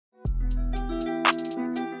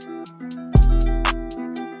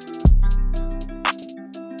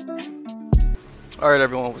Alright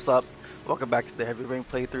everyone, what's up? Welcome back to the Heavy Rain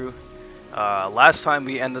playthrough. Last time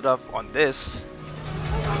we ended up on this.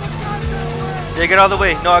 Yeah, get out of the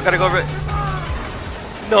way. No, I gotta go over it.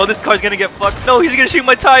 No, this car's gonna get fucked. No, he's gonna shoot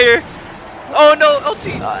my tire. Oh no,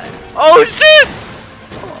 LT. Oh shit!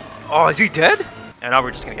 Oh, is he dead? And now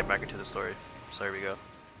we're just gonna get back into the story. So here we go.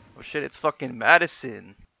 Oh shit, it's fucking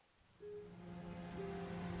Madison.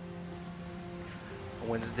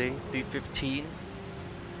 Wednesday, 3:15.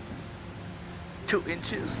 2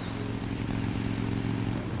 inches.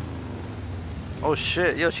 Oh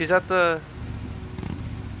shit, yo, she's at the...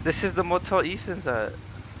 This is the motel Ethan's at.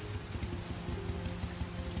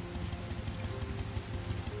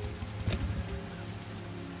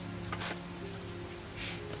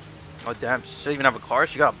 Oh damn, she doesn't even have a car,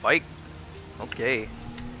 she got a bike. Okay.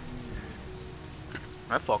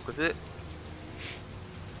 I fuck with it.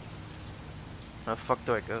 How the fuck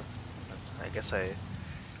do I go? I guess I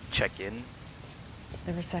check in.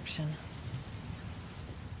 The reception.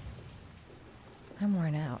 I'm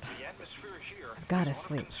worn out. I've gotta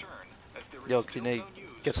sleep. Yo, can I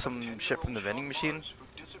get some shit from the vending machine?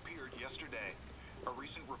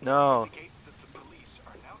 No.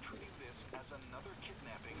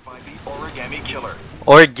 Origami killer.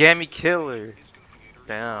 Origami killer.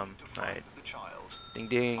 Damn. Alright. Ding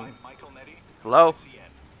ding. Hello?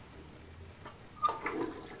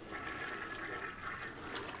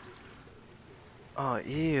 Oh,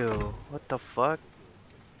 ew. What the fuck?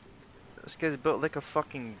 This guy's built like a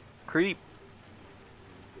fucking creep.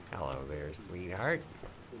 Hello there, sweetheart.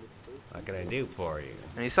 What can I do for you?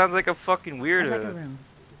 And he sounds like a fucking I'd weirdo. like a room.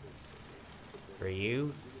 For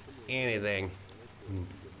you? Anything.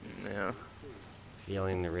 Yeah.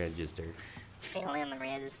 Feeling the register. Feeling the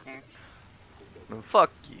register. Well,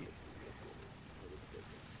 fuck you.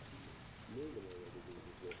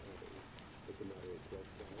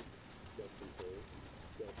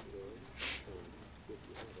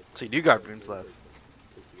 So you do got rooms left.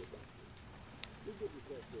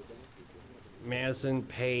 Madison,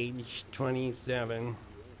 page 27.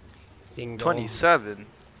 Single. 27?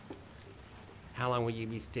 How long will you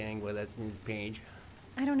be staying with us, Ms. Page?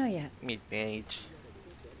 I don't know yet. Meet Page.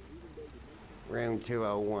 Room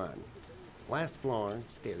 201. Last floor,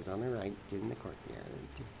 stairs on the right, in the courtyard.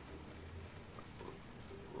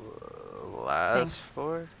 Last Thanks.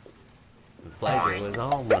 floor? The pleasure was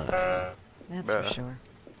all mine. That's Bruh. for sure.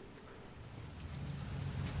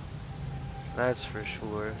 That's for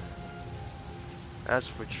sure. That's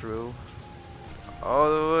for true. All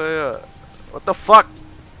the way up. What the fuck?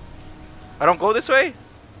 I don't go this way?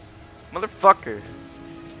 Motherfucker.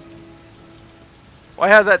 Why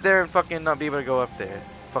have that there and fucking not be able to go up there?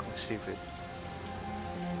 Fucking stupid.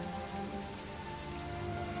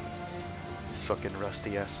 These fucking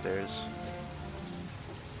rusty ass stairs.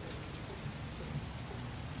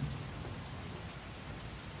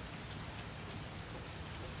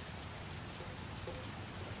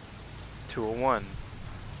 (201).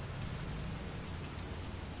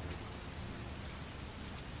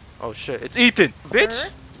 Oh shit, it's Ethan, bitch! Sir?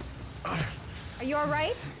 Are you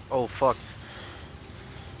alright? Oh fuck.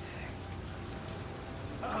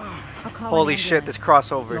 I'll call Holy an shit, this ambulance.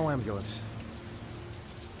 crossover. No ambulance.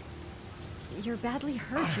 You're badly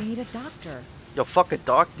hurt. You need a doctor. Yo, fuck a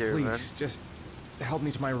doctor, Please, man. just help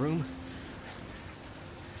me to my room.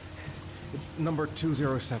 It's number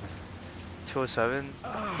 207. 207? Is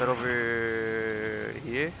that over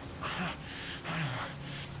here?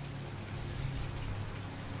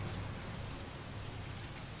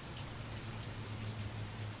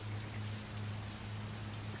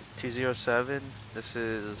 (207). This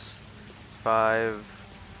is 5-7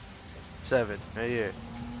 right here.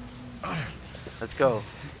 Let's go.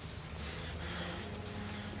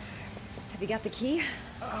 Have you got the key?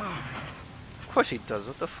 Of course he does.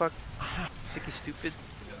 What the fuck? Think he's stupid?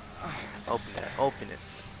 Open it. Open it.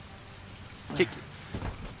 Kick it.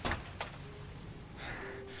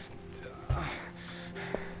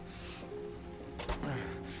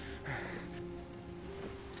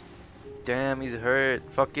 Damn, he's hurt.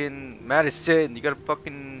 Fucking Madison, you gotta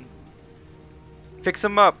fucking fix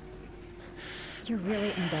him up. You're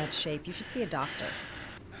really in bad shape. You should see a doctor.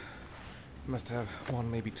 Must have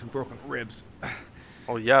one, maybe two broken ribs.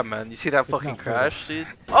 Oh yeah, man. You see that fucking not fatal. crash, dude?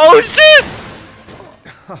 Oh shit!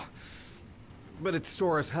 But it's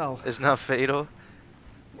sore as hell. It's not fatal.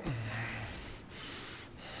 Oh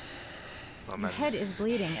Your man. head is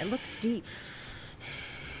bleeding. It looks deep.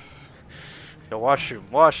 Yo, wash him.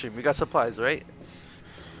 Wash him. We got supplies, right?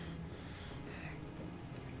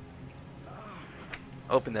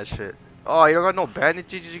 Open that shit. Oh, you don't got no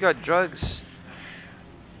bandages, you got drugs.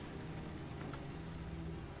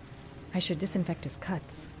 I should disinfect his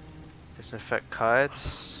cuts. Disinfect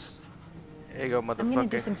cuts. There you go, motherfucker. I'm gonna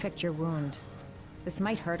disinfect your wound. This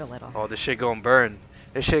might hurt a little. Oh, this shit gonna burn.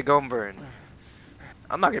 This shit gonna burn.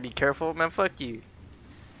 I'm not gonna be careful, man. Fuck you.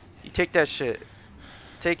 You take that shit.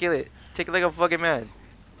 Take it. Take it like a fucking man.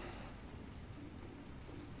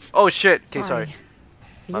 Oh shit. Okay, sorry.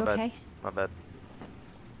 Are My you bad. okay? My bad.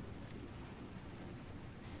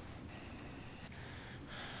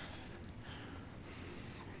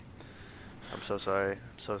 I'm so sorry.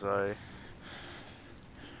 I'm so sorry.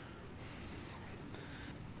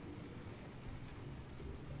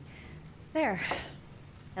 There.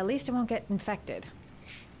 At least it won't get infected.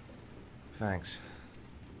 Thanks.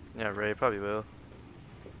 Yeah, Ray probably will.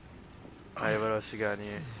 Alright, what else you got in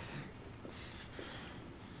here?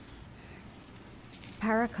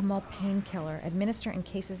 Paracetamol painkiller. Administer in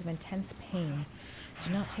cases of intense pain. Do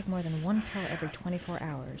not take more than 1 pill every 24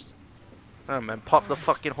 hours. Oh man, pop the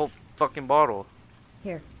fucking whole fucking bottle.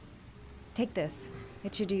 Here. Take this.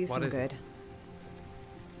 It should do you some good.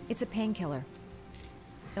 It's a painkiller.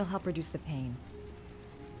 It'll help reduce the pain.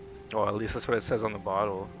 Oh, at least that's what it says on the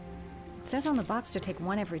bottle. It says on the box to take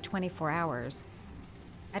 1 every 24 hours.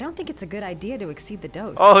 I don't think it's a good idea to exceed the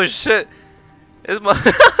dose. Oh shit! It's my.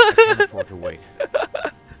 I can't afford to wait.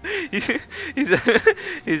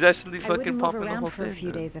 he's actually I fucking wouldn't move popping the around whole for thing. a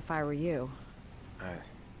few days if I were you.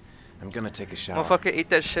 I'm gonna take a shower. Motherfucker ate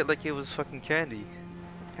that shit like it was fucking candy.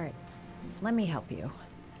 Alright. Let me help you.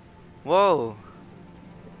 Whoa.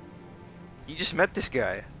 You just met this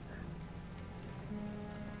guy.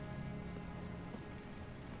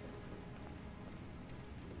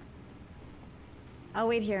 I'll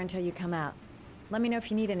wait here until you come out. Let me know if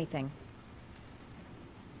you need anything.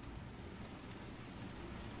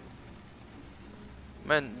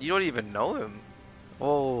 Man, you don't even know him.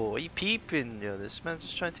 Whoa, are you peeping? Yo, this man's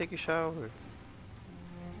just trying to take a shower.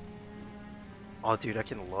 Oh, dude, I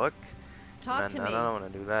can look. Talk Man, to I me. don't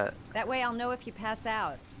want to do that. That way I'll know if you pass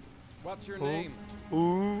out. What's your name?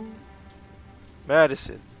 Ooh.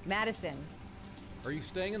 Madison. Madison. Are you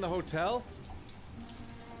staying in the hotel?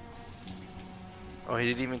 Oh, he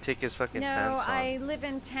didn't even take his fucking No, pants off. I live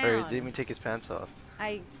in Or he town. didn't even take his pants off.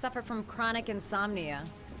 I suffer from chronic insomnia.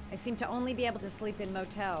 I seem to only be able to sleep in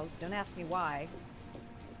motels. Don't ask me why.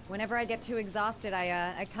 Whenever I get too exhausted,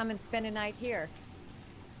 I come and spend a night here.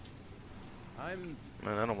 I'm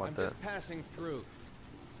Man, I don't want that. just passing through.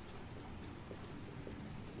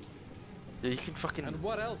 Yeah, you can fucking. And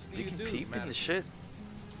what else do you you can do, peep in the Madison? shit.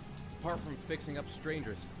 Apart from fixing up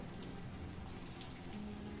strangers.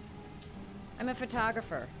 I'm a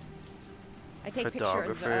photographer. I take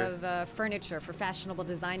pictures Photographer. of furniture for fashionable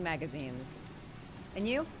design magazines. And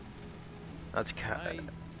you? That's I-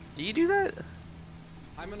 Do you do that?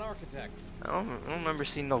 I'm an architect. I don't remember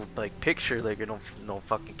seeing no like picture like no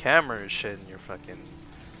fucking camera and shit in your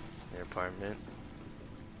apartment.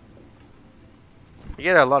 You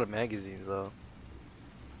get a lot of magazines though.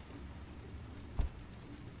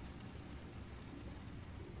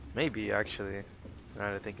 Maybe actually,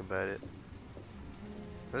 now that I think about it.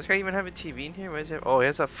 Does this guy even have a TV in here? Why is there? Oh, he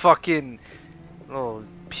has a fucking little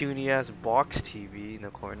puny ass box TV in the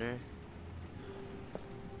corner.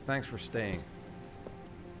 Thanks for staying.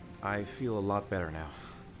 I feel a lot better now.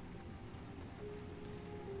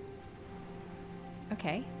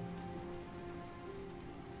 Okay.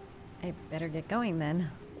 I better get going then.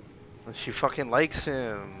 She fucking likes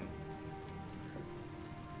him.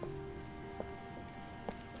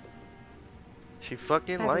 She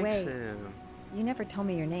fucking By the likes way, him. You never told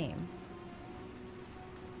me your name.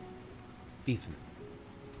 Ethan.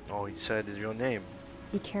 Oh, he said his real name.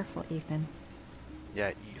 Be careful, Ethan.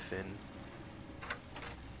 Yeah, Ethan.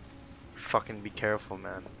 Fucking be careful,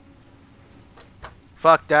 man.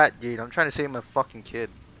 Fuck that, dude. I'm trying to save my fucking kid.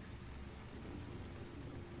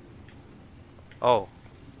 Oh.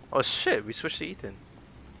 Oh shit, we switched to Ethan.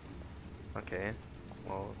 Okay.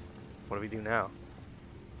 Well, what do we do now?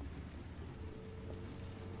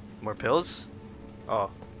 More pills? Oh.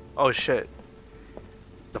 Oh shit.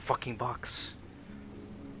 The fucking box.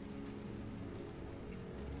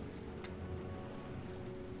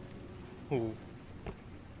 Ooh.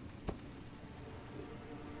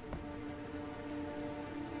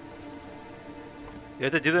 You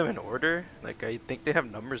have to do them in order? Like, I think they have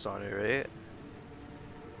numbers on it, right?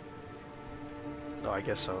 Oh, I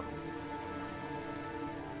guess so.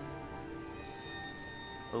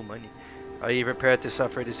 Oh, money. Are you prepared to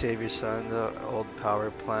suffer to save your son? The old power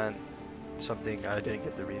plant. Something, I didn't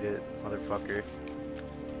get to read it, motherfucker.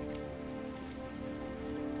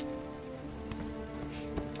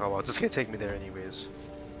 Oh well, it's just gonna take me there anyways.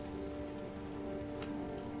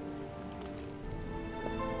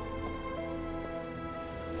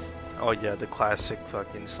 Oh yeah, the classic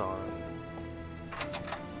fucking song.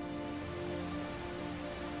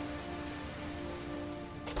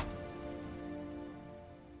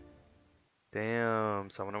 Damn,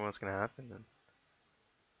 so I wonder what's gonna happen then.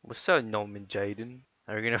 What's up, Norman Jaden?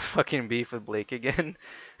 Are we gonna fucking beef with Blake again?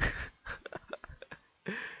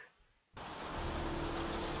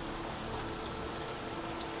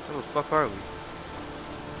 Where the fuck are we?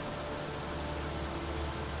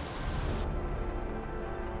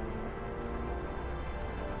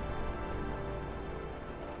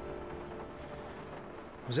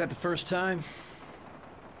 Was that the first time?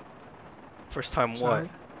 First time Sorry?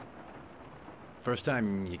 what? First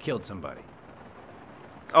time you killed somebody.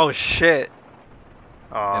 Oh shit.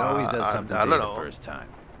 It always does something I to don't you know. the first time.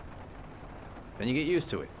 Then you get used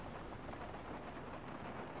to it.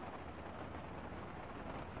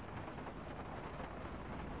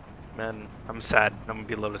 Man, I'm sad. I'm gonna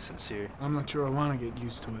be a little sincere. I'm not sure I want to get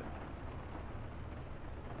used to it.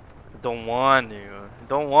 I don't want you. I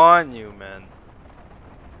don't want you, man.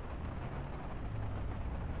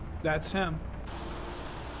 That's him.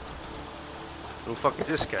 Who the fuck is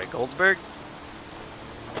this guy? Goldberg?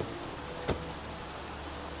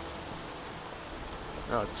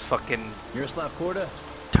 No, it's fucking Miroslav Korda?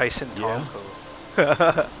 Tyson Yeah.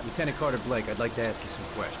 Tomko. Lieutenant Carter Blake, I'd like to ask you some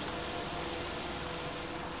questions.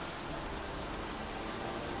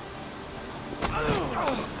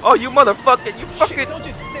 Oh, you motherfucker! You fucking. Don't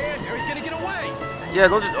just stand there, he's gonna get away! Yeah,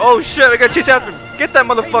 don't just. Oh shit! I gotta chase after him. Get that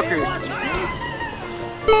motherfucker!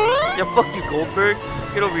 Yeah, fuck you, Goldberg.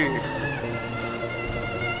 Get over here.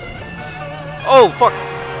 Oh fuck!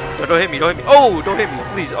 No, don't hit me! Don't hit me! Oh, don't hit me,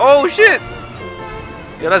 please! Oh shit!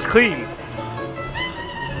 Yeah, that's clean.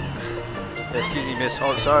 Yeah, excuse me, miss.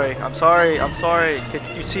 Oh, sorry. I'm sorry. I'm sorry.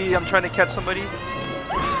 Can you see? I'm trying to catch somebody.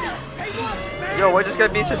 Yo, I just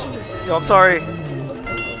got me such a. Yo, I'm sorry.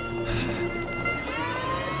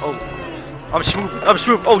 Oh, I'm smoothing. I'm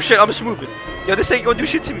smooth. Oh shit, I'm smoothing. Yo, this ain't gonna do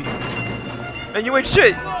shit to me. Man, you ain't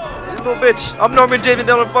shit. You little bitch. I'm Norman Jaden,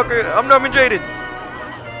 motherfucker. I'm Norman Jaden.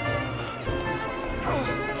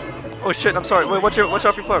 Oh shit, I'm sorry. Wait, watch out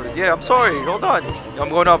for your flowers. Yeah, I'm sorry. Hold on. Yo, I'm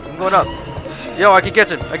going up. I'm going up. Yo, I can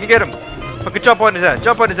get him. I can get him. I can jump on his ass.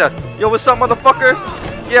 Jump on his ass. Yo, what's up, motherfucker?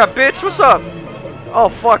 Yeah, bitch. What's up? Oh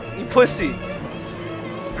fuck, you pussy.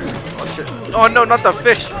 Oh shit. Oh no, not the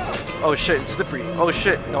fish. Oh shit, it's slippery. Oh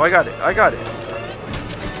shit. No, I got it. I got it.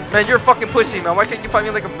 Man, you're a fucking pussy, man. Why can't you find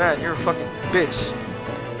me like a man? You're a fucking bitch.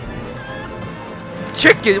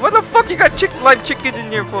 Chicken? What the fuck you got live chickens in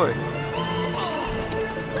here for?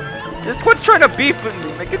 Just quit trying to beef with me,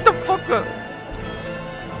 man. Get the fuck up.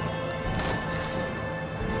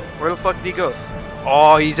 Where the fuck did he go?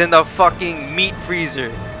 Oh, he's in the fucking meat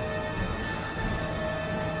freezer.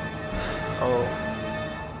 Oh.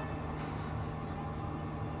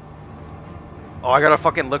 Oh, I gotta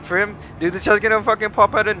fucking look for him? Dude, this guy's gonna fucking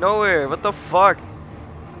pop out of nowhere. What the fuck?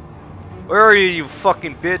 Where are you, you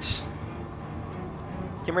fucking bitch?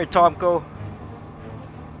 Come here, Tomko.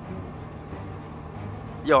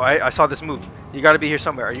 Yo, I saw this move. You gotta be here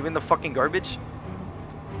somewhere. Are you in the fucking garbage?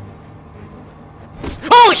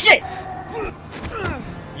 Oh shit!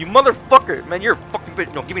 You motherfucker! Man, you're a fucking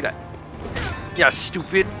bitch. No, give me that. Yeah,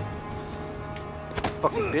 stupid.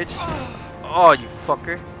 Fucking bitch. Oh, you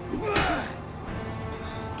fucker.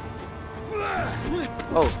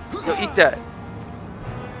 Oh, yo, eat that.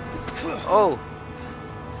 Oh,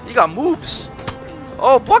 you got moves.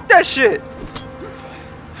 Oh, block that shit.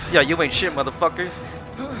 Yeah, you ain't shit, motherfucker.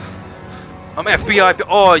 I'm FBI.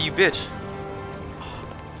 Oh, you bitch.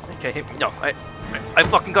 You can't hit me. No, I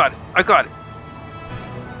fucking got it. I got it.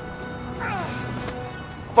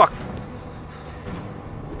 Fuck.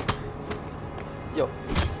 Yo,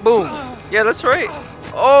 boom. Yeah, that's right.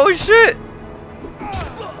 Oh shit.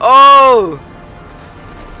 Oh.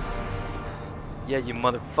 Yeah, you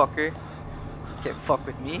motherfucker. Can't fuck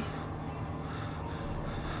with me.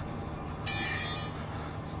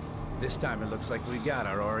 This time it looks like we got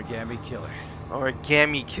our origami killer.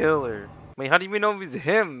 Origami killer. Wait, how do you even know it was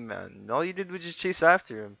him, man? All you did was just chase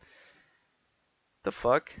after him. The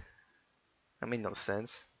fuck? That made no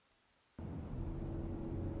sense.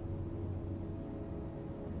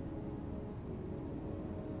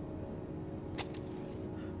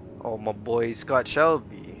 Oh, my boy Scott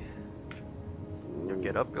Shelby. Yo,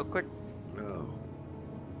 get up real quick. No.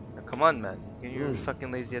 Now, come on, man. You're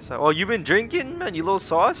fucking lazy ass. Oh, you been drinking, man? You little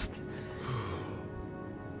sauced?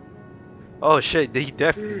 Oh shit, he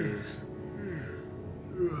definitely is.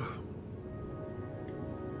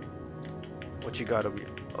 What you got over here?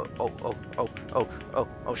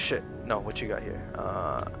 Oh shit. No, what you got here?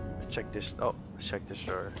 Let's check this. Oh, let's check this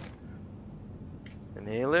drawer.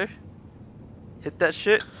 Inhaler? Hit that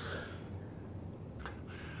shit.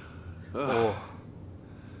 Oh.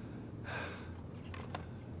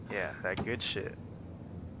 Yeah, that good shit.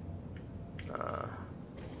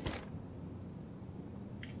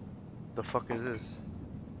 The fuck is this?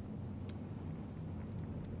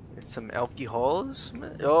 It's some alcohols?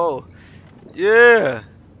 Oh, yeah.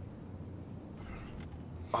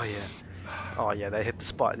 Oh yeah. Oh yeah, that hit the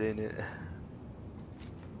spot, didn't it?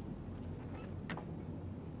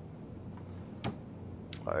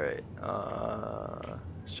 Alright,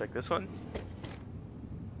 let's check this one.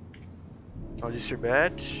 Oh, is this your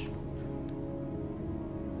badge?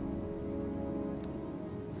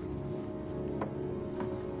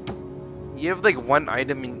 You have like one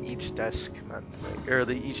item in each desk, man. Like, or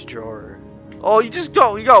each drawer. Oh, you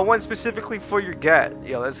got one specifically for your gat.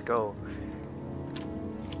 Yeah, let's go.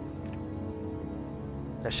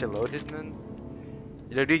 That shit loaded, man.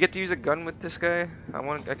 You know, do you get to use a gun with this guy? I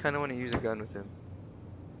kind of want to use a gun with him.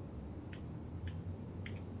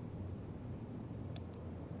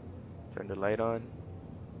 Turn the light on.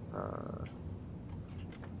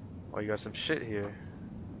 Oh, you got some shit here.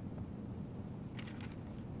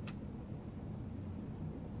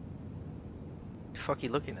 The fuck you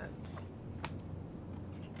looking at?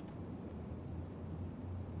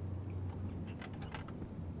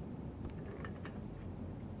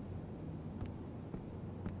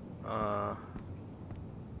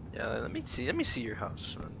 Yeah, let me see your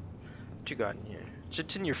house, man. What you got in here?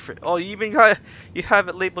 It's in your fridge. Oh, you have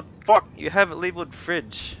it labeled. Fuck, you have it labeled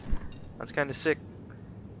fridge. That's kind of sick.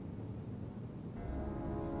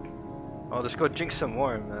 Oh, let's go drink some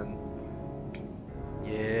more, man.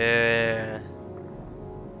 Yeah.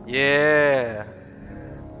 Yeah.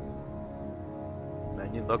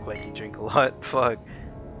 Man, you look like you drink a lot. Fuck.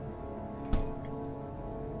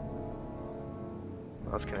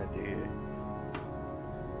 What else can I do here?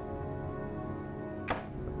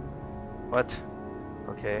 What?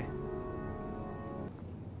 Okay.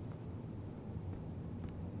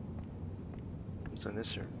 What's in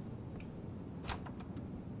this room?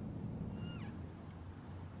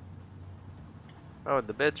 Oh,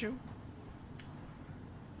 the bedroom?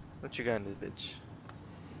 What you got in this bitch?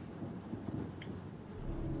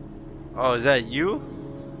 Oh, is that you?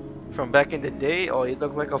 From back in the day? Oh, you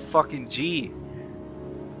look like a fucking G.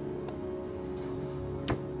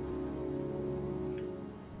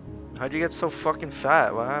 How'd you get so fucking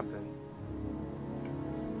fat? What happened?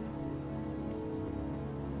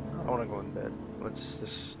 I don't wanna go in bed. What's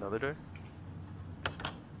this? Another door?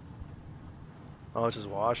 Oh, it's his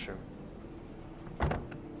washroom.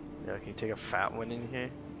 Yeah, can you take a fat one in here?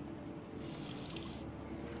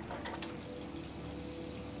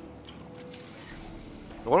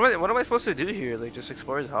 What am I supposed to do here? Like just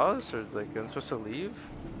explore his house, or like I'm supposed to leave?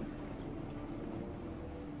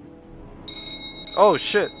 Oh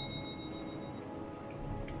shit!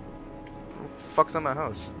 What the fuck's on my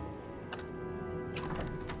house?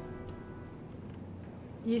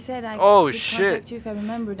 You said I Oh could shit! contact you if I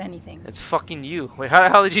remembered anything. It's fucking you. Wait, how the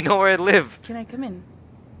hell did you know where I live? Can I come in?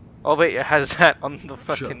 Oh wait, it has that on the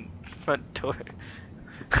fucking front door.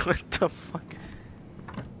 What the fuck?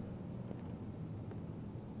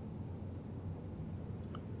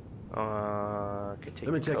 Can take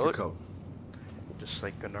Let me the take coat. your coat. Just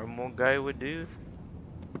like a normal guy would do.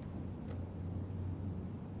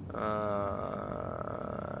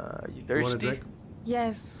 You thirsty? You want a drink?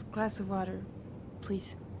 Yes, glass of water,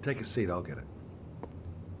 please. Take a seat, I'll get it.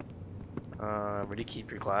 Where do you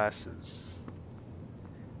keep your glasses?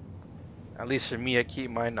 At least for me, I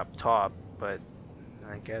keep mine up top, but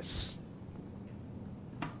I guess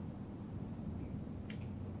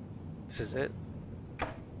this is it.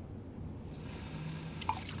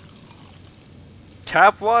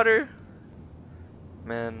 Tap water?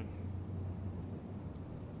 Man.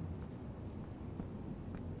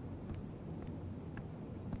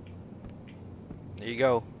 There you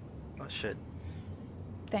go. Oh shit.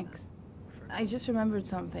 Thanks. I just remembered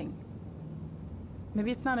something.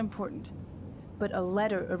 Maybe it's not important, but a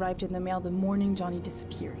letter arrived in the mail the morning Johnny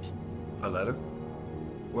disappeared. A letter?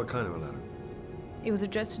 What kind of a letter? It was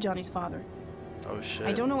addressed to Johnny's father. Oh shit.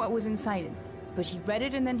 I don't know what was inside it, but he read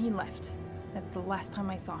it and then he left. That's the last time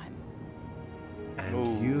I saw him. And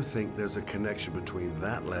Ooh. you think there's a connection between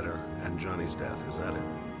that letter and Johnny's death, is that it?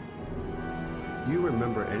 You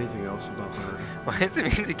remember anything else about the letter? Why is the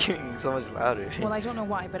music getting so much louder? Well, I don't know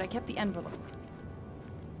why, but I kept the envelope.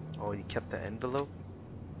 Oh, you kept the envelope?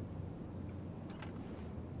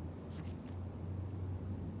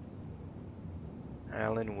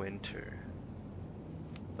 Alan Winter.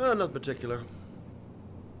 Nothing particular.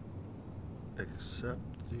 Except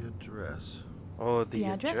the address. Oh, the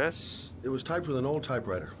address? address? It was typed with an old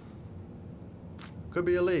typewriter. Could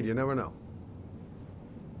be a lead, you never know.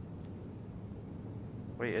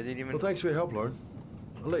 Wait, I didn't even... Well, thanks for your help, Lauren.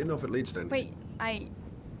 I'll let you know if it leads to anything. Wait, I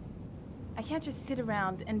can't just sit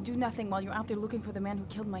around and do nothing while you're out there looking for the man who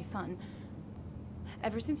killed my son.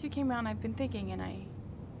 Ever since you came around, I've been thinking, and I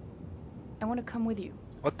want to come with you.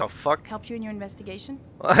 What the fuck? Help you in your investigation?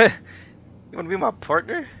 What? You want to be my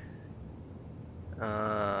partner?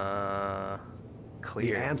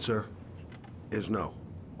 Clear. The answer is no.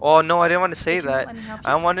 Oh no, I didn't want to say If you won't that. let me help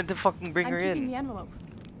I you, wanted to fucking bring her I'm keeping in. the envelope.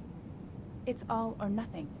 It's all or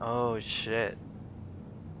nothing. Oh shit.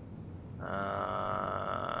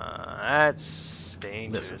 That's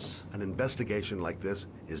dangerous. Listen, an investigation like this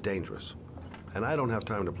is dangerous. And I don't have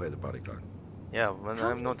time to play the bodyguard. Yeah, well, I How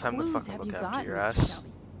have no many time to clues fucking have look you after got, your Mr. ass. Shelby?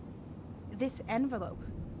 This envelope.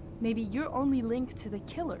 Maybe your only link to the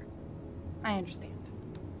killer. I understand.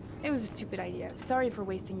 It was a stupid idea. Sorry for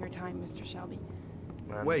wasting your time, Mr. Shelby.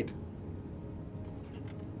 Man. Wait.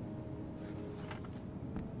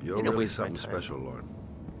 You're You don't really waste my something time. special, Lauren.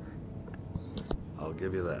 I'll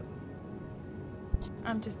give you that.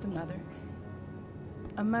 I'm just a mother.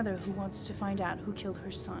 A mother who wants to find out who killed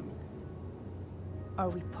her son. Are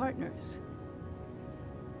we partners?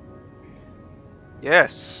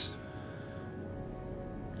 Yes.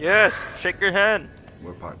 Yes. Shake your hand.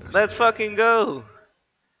 We're partners. Let's fucking go.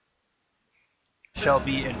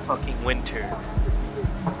 Shelby in fucking winter.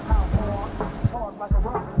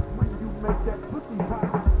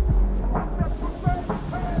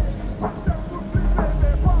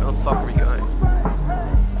 Where the fuck are we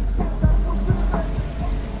going?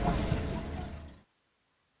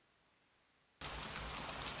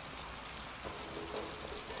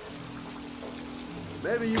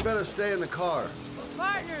 Maybe you better stay in the car.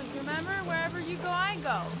 Partners, remember? Wherever you go, I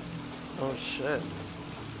go. Oh shit.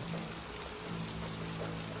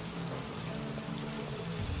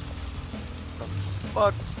 The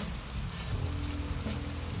fuck?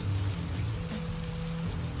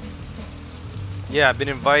 Yeah, I've been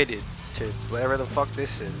invited to whatever the fuck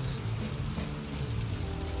this is.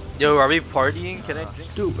 Yo, are we partying? Can I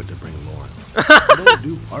drink? Stupid to bring Lauren. I don't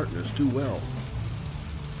do partners too well.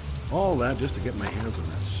 All that just to get my hands on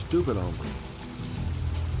that stupid hombre.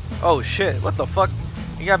 Oh shit, what the fuck?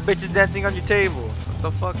 You got bitches dancing on your table. What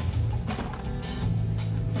the fuck?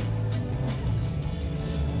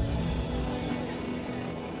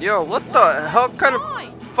 Yo, what the hell kind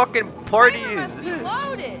of fucking party is this?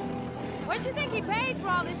 Loaded. What do you think he paid for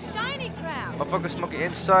all this shiny crap? Motherfucker smoking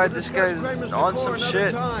inside, this guy's Kramer's on before some another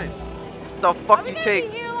shit. time. What the Are fuck we you gonna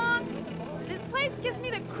take? be here long? This place gives me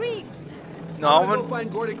the creeps. No, I'm I'm gonna go gonna,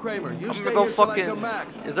 find Gordy Kramer. You I'm stay gonna go here till I fucking. come back.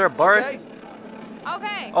 Is there a bar? Okay?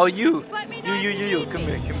 Okay. Oh, you. Just let me know if you You. need Come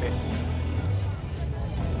me. here, come here.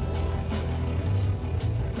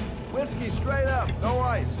 Whiskey straight up, no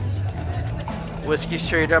ice. Whiskey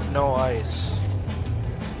straight up, no ice.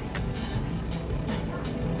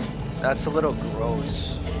 That's a little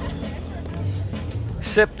gross.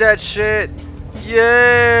 Sip that shit.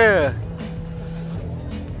 Yeah.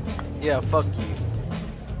 Yeah, fuck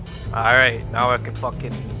you. Alright, now I can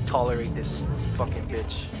fucking tolerate this fucking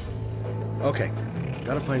bitch. Okay,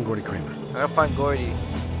 gotta find Gordy Kramer. I gotta find Gordy.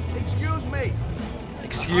 Excuse me.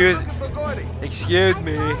 Excuse I'm looking for Gordy. excuse I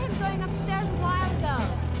me. saw him going upstairs a while ago.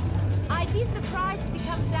 I'd be surprised if he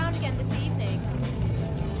comes down again this evening.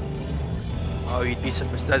 Oh, you'd be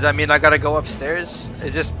surprised. Does that mean I gotta go upstairs?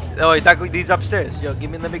 It's just, oh, exactly, these upstairs. Yo,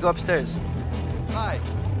 let me go upstairs. Hi,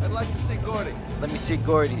 I'd like to see Gordy. Let me see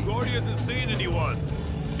Gordy. Gordy hasn't seen anyone.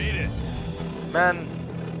 Beat it. Man,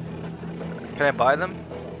 can I buy them?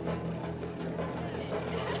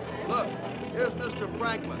 Look, here's Mr.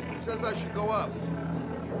 Franklin. He says I should go up.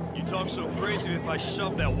 You talk so crazy if I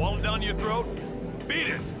shove that wallet down your throat? Beat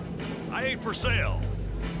it. I ain't for sale.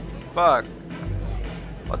 Fuck.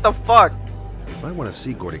 What the fuck? If I want to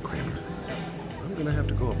see Gordy Kramer, I'm gonna have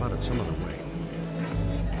to go about it some other way.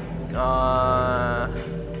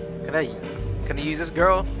 Can I use this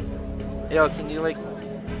girl? Yo, can you like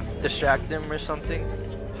distract him or something?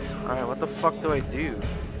 Alright, what the fuck do I do?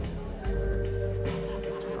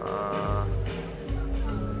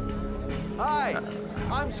 Hi,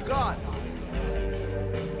 I'm Scott.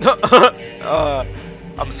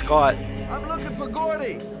 I'm Scott. I'm looking for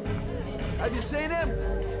Gordy. Have you seen him?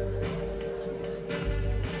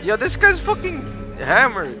 Yo, this guy's fucking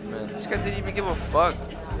hammered, man. This guy didn't even give a fuck.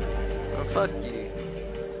 Oh, fuck you.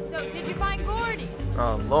 So, did you find Gordy?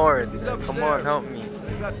 Oh, Lord, He's man, come upstairs. on, help me.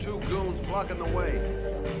 They got two goons blocking the way.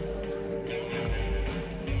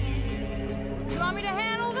 You want me to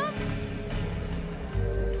handle them?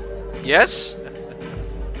 Yes?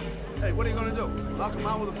 Hey, Hey, what are you gonna do? Knock him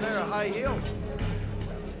out with a pair of high heels?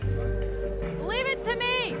 Leave it to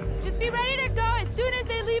me! Just be ready to go as soon as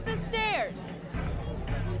they leave the stairs.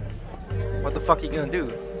 What the fuck are you gonna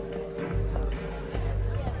do?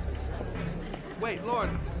 Wait,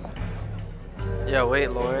 Lauren. Yeah,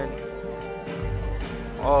 wait, Lauren.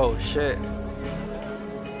 Oh shit.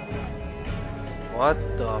 What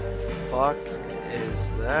the fuck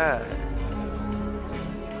is that?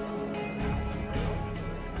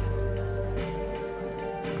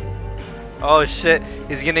 Oh shit,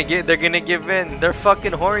 they're gonna give in. They're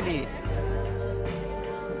fucking horny.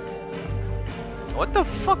 What the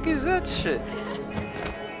fuck is that shit?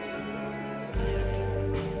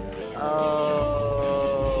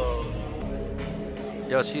 Oh.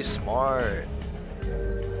 Yo, she's smart.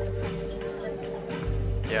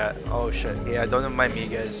 Yeah, oh shit. Yeah, don't mind me,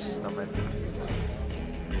 guys. Don't mind me.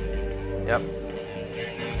 Yep.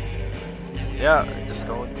 Yeah, just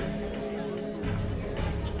going.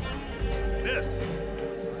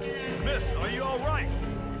 Miss, are you alright?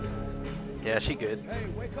 Yeah, she good. Hey,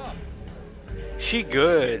 wake up. She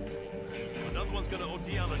good. Another one's gonna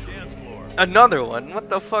OD on the dance floor. Another one? What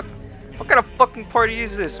the fuck? What kind of fucking party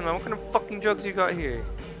is this, man? What kind of fucking drugs you got here?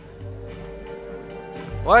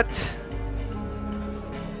 What? Sorry!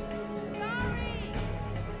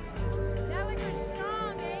 That liquor's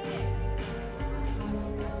strong, ain't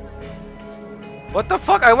it? What the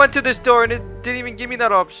fuck? I went to this door and it didn't even give me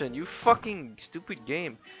that option. You fucking stupid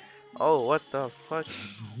game. Oh, what the fuck?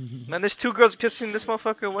 Man, there's two girls kissing this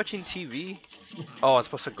motherfucker watching TV. Oh, I'm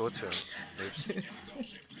supposed to go to him. Oops.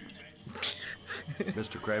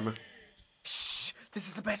 Mr. Kramer? Shh! This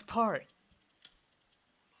is the best part.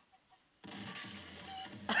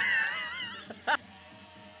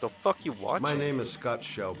 The fuck you watching? My name is Scott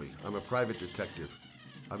Shelby. I'm a private detective.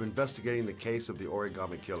 I'm investigating the case of the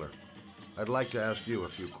origami killer. I'd like to ask you a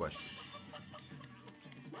few questions.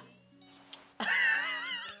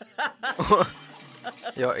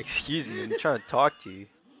 Yo, excuse me, I'm trying to talk to you.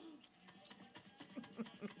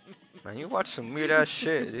 Man, you watch some weird ass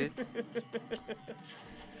shit, dude.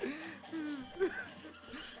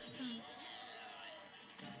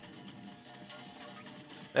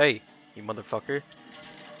 Hey, you motherfucker.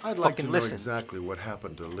 I'd like to Fucking know listen. exactly what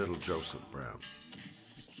happened to little Joseph Brown.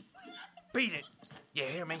 Beat it! You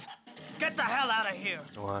hear me? Get the hell out of here!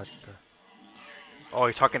 What the? Oh,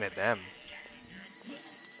 you're talking to them.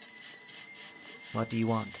 What do you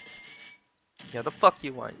want? Yeah, the fuck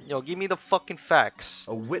you want? Yo, give me the fucking facts.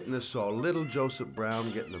 A witness saw little Joseph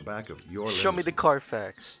Brown get in the back of your Show me the limousine. car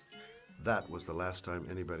facts. That was the last time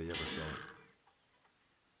anybody ever saw it.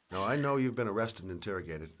 Now, I know you've been arrested and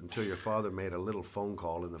interrogated until your father made a little phone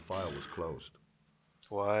call and the file was closed.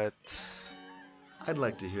 What? I'd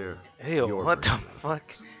like to hear Hey, your what the version of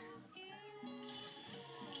fuck? facts.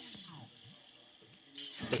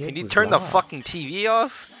 The Can kid you was turn the lost. fucking TV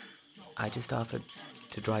off? I just offered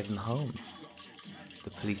to drive him home. The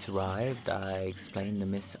police arrived, I explained the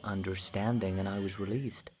misunderstanding, and I was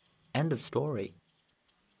released. End of story.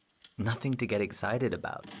 Nothing to get excited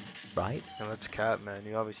about, right? No, that's cap, man.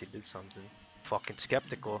 You obviously did something. Fucking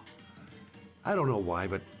skeptical. I don't know why,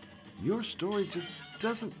 but your story just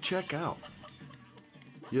doesn't check out.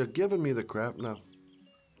 You're giving me the crap now.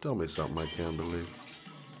 Tell me something I can't believe.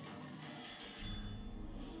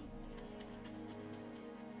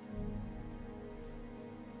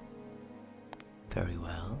 Very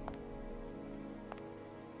well.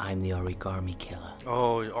 I'm the origami killer.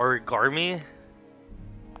 Oh, origami?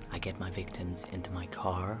 I get my victims into my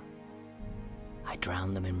car. I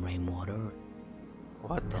drown them in rainwater.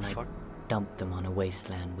 What the Then fuck? I dump them on a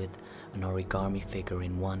wasteland with an origami figure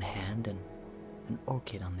in one hand and an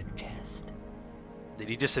orchid on their chest. Did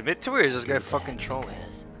he just admit to it, or is this guy Do fucking that trolling?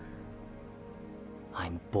 because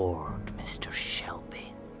I'm bored, Mr.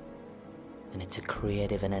 Shelby. And it's a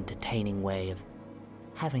creative and entertaining way of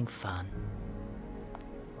having fun.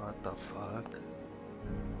 What the fuck?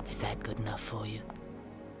 Is that good enough for you?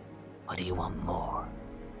 Or do you want more?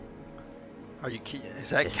 Are you kidding? Is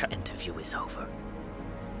that This interview is over.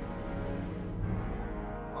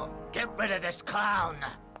 Get rid of this clown!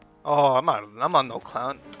 Oh, I'm on no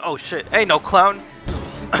clown. Oh shit. Hey, no clown.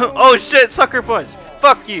 Oh shit, sucker punch.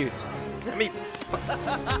 Fuck you. I mean,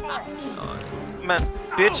 man,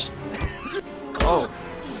 bitch. Oh.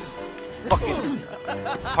 Fucking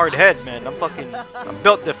hard head, man. I'm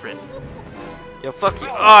built different. Yo, fuck you.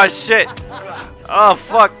 Oh shit. Oh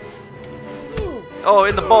fuck. Oh,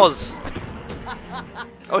 in the balls.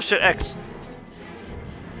 Oh shit, X.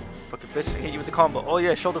 Fucking bitch, I hit you with the combo. Oh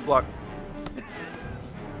yeah, shoulder block.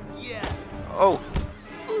 Oh.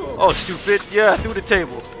 Oh, stupid. Yeah, through the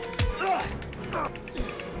table.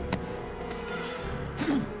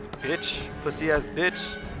 bitch. Pussy ass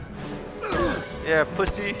bitch. Yeah,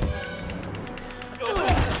 pussy.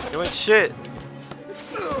 You ain't shit.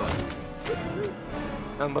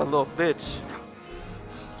 I'm a little bitch.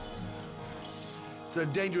 It's a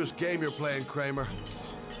dangerous game you're playing, Kramer.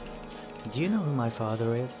 Do you know who my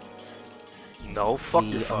father is? No, fuck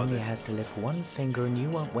your He father. only has to lift one finger and you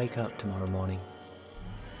won't wake up tomorrow morning.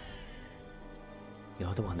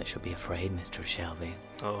 You're the one that should be afraid, Mr. Shelby.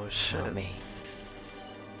 Oh shit. Not me.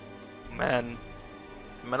 Man,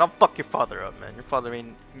 I'll fuck your father up, man. Your father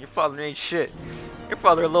ain't shit. Your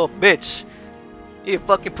father a little bitch. He a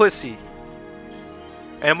fucking pussy.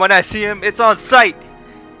 And when I see him, it's on sight.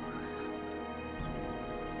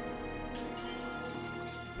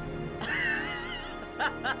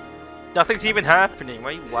 Nothing's even happening. Why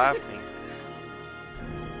are you laughing?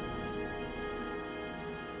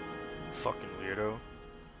 Fucking weirdo.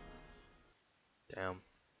 Damn.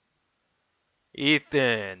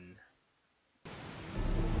 Ethan.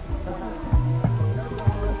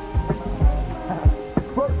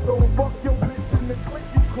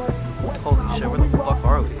 Holy shit, where the fuck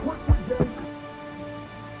are we?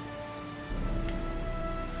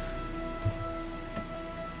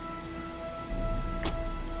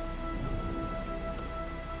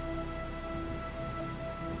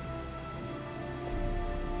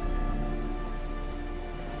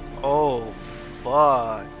 Oh,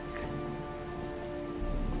 fuck.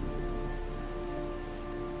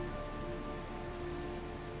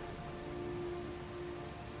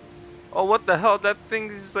 Oh, what the hell? That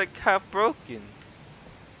thing is like half broken.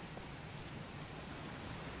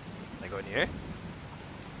 Can I go in here?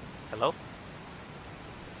 Hello?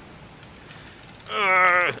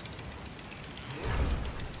 Ugh.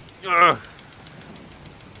 Ugh.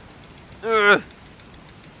 Ugh.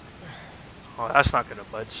 Oh, that's not gonna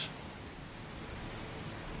budge.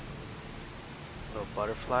 Little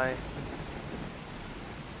butterfly.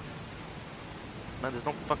 Man, there's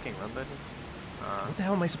no fucking run button. What the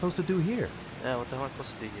hell am I supposed to do here? Yeah, what the hell am I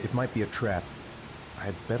supposed to do here? It might be a trap.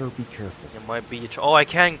 I'd better be careful. It might be a oh, I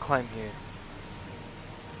can climb here.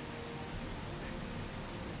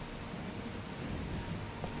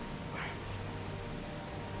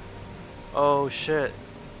 Oh shit.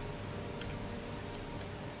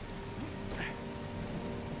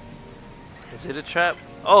 Is it a trap?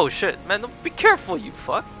 Oh shit, man, be careful, you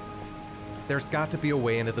fuck. There's got to be a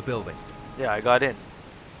way into the building. Yeah, I got in.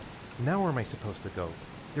 Now where am I supposed to go?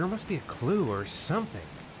 There must be a clue or something.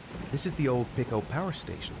 This is the old Pico power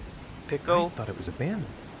station. Pico? I thought it was abandoned.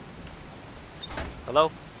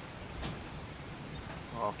 Hello?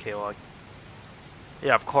 Okay, well,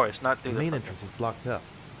 yeah, of course, not through The the main fucking- entrance is blocked up.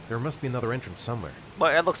 There must be another entrance somewhere.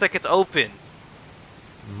 But it looks like it's open.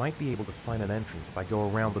 Might be able to find an entrance if I go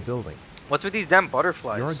around the building. What's with these damn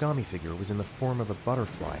butterflies? The origami figure was in the form of a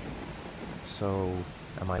butterfly. So,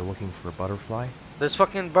 am I looking for a butterfly? There's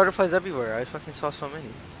fucking butterflies everywhere. I fucking saw so many.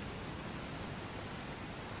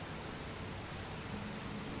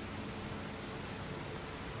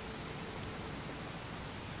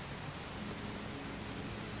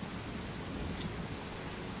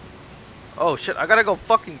 Oh shit, I gotta go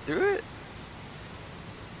fucking through it?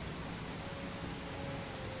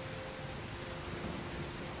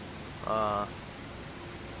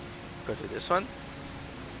 Go through this one?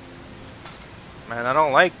 Man, I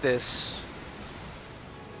don't like this.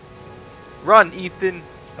 Run, Ethan!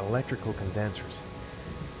 Electrical condensers.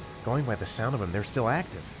 Going by the sound of them, they're still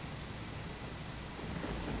active.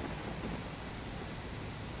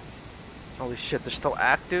 Holy shit, they're still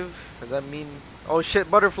active? Does that mean... Oh shit,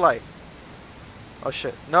 butterfly! Oh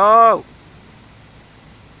shit, no!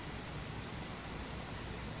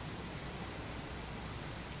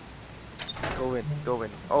 Go in, go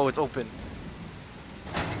in. Oh, it's open.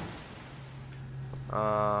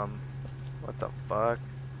 What the fuck?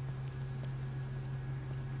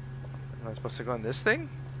 Am I supposed to go in this thing?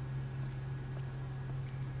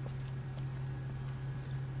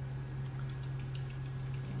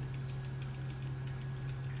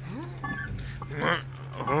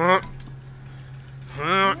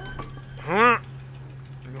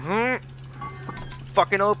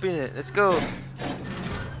 Fucking open it. Let's go.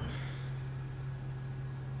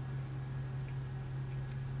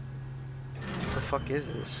 What the fuck is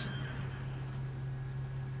this?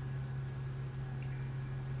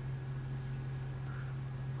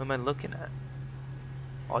 What am I looking at?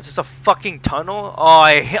 Oh, it's just a fucking tunnel? Oh,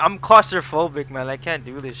 I'm claustrophobic, man. I can't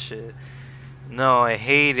do this shit. No, I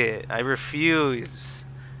hate it. I refuse.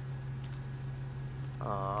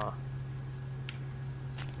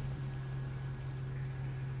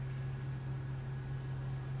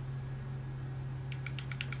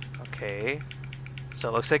 Okay. So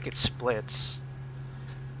it looks like it splits.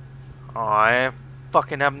 Oh, I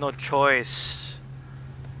fucking have no choice.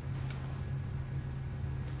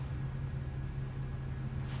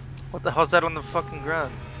 What the hell's that on the fucking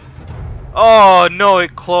ground? Oh no,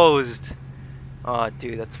 it closed. Oh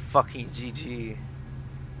dude, that's fucking GG.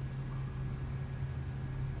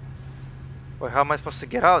 Wait, how am I supposed to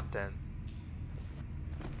get out then?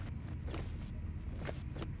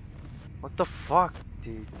 What the fuck,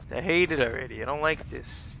 dude? I hate it already. I don't like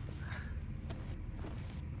this.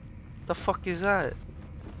 What the fuck is that?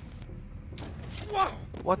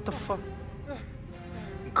 What the fuck?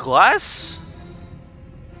 Glass?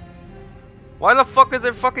 Why the fuck is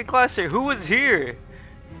there fucking glass here? Who was here?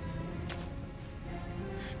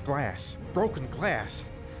 Glass. Broken glass.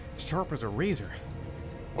 Sharp as a razor.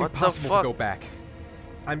 What Impossible the fuck? to go back.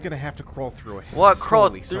 I'm gonna have to crawl through it. What? Crawl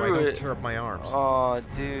slowly, through so I don't it? tear up my arms. Oh,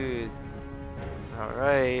 dude.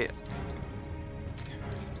 Alright.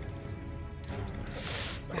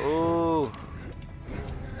 Oh.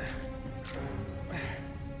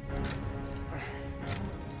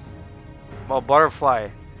 Oh, butterfly.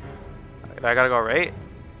 I gotta go right?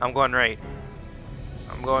 I'm going right.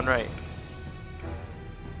 I'm going right.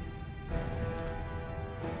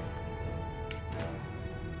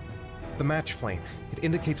 The match flame. It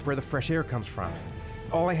indicates where the fresh air comes from.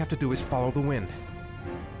 All I have to do is follow the wind.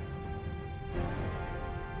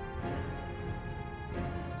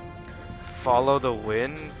 Follow the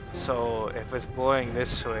wind? So if it's blowing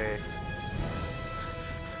this way.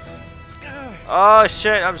 Oh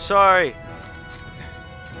shit, I'm sorry.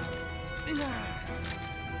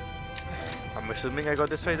 I'm assuming I go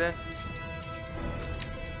this way then?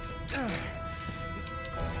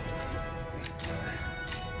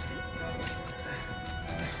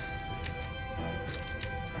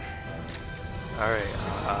 Alright,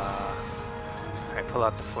 I pull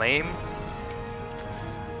out the flame.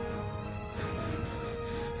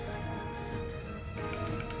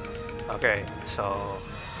 Okay, so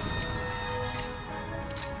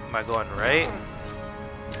am I going right?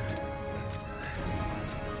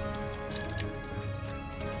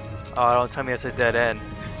 Oh, don't tell me it's a dead end.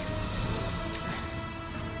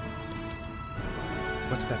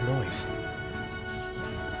 What's that noise?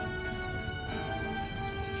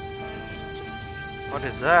 What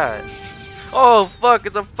is that? Oh fuck,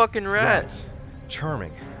 it's a fucking rat! Rats.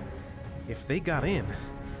 Charming. If they got in,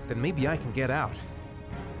 then maybe I can get out.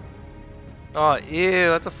 Oh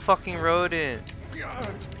ew, that's a fucking rodent.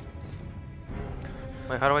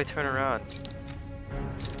 Wait, how do I turn around?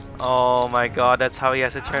 Oh my god, that's how he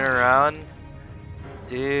has to turn around?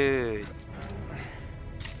 Dude.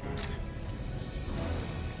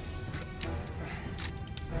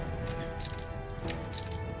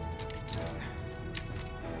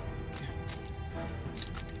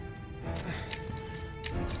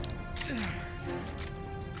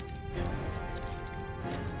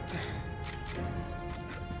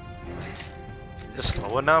 Is this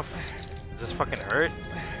slow enough? Does this fucking hurt?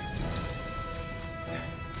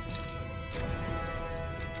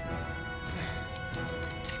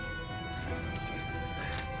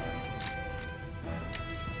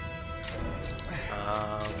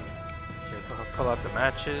 Okay, pull out the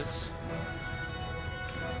matches.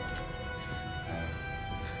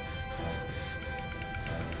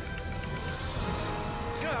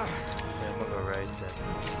 Okay, I'm gonna go right then.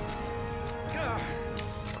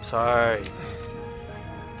 I'm sorry.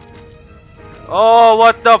 Oh,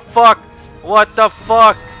 what the fuck? What the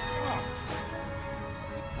fuck?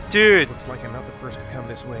 Dude. Looks like I'm not the first to come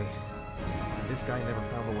this way. This guy never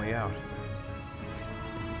found the way out.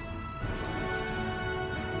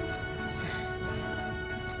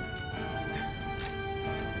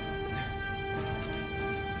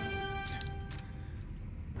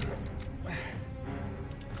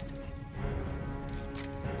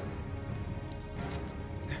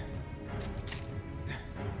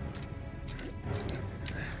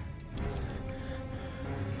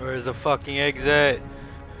 Where's the fucking exit?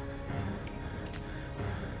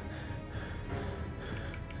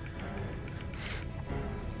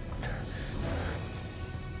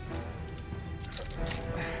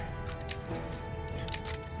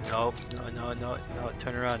 Nope, no,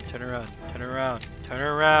 turn around, turn around, turn around, turn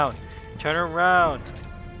around, turn around.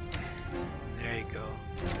 There you go.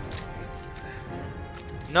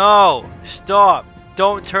 No, stop,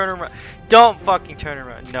 don't turn around, don't fucking turn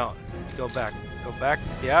around, no, go back,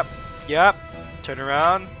 yep, turn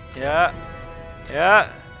around, yeah,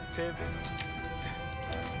 pivot.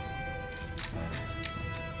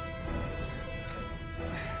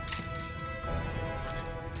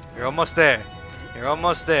 You're almost there. You're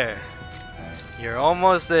almost there. You're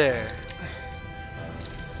almost there.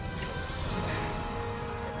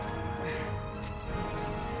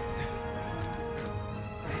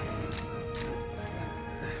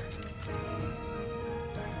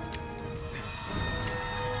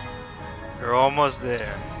 You're almost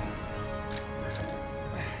there.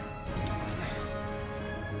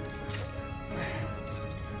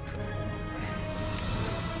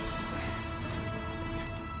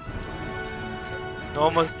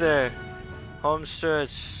 Almost there. Home stretch.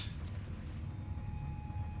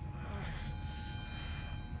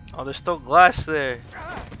 Oh, there's still glass there.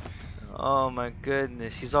 Oh my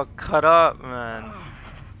goodness, he's all cut up, man.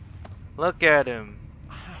 Look at him.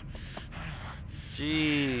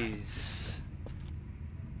 Jeez.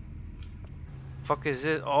 Fuck is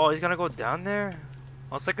it? Oh, he's gonna go down there?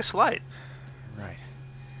 Oh, it's like a slide. Right.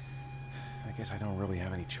 I guess I don't really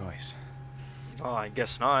have any choice. Oh, I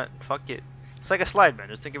guess not. Fuck it. It's like a slide, man.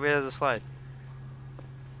 Just think of it as a slide.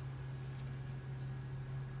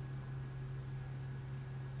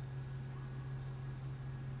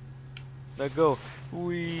 Let go.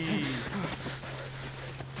 Wee.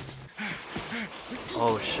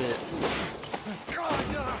 Oh shit.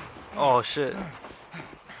 Oh shit.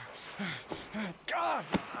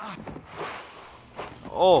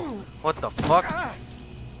 Oh, what the fuck?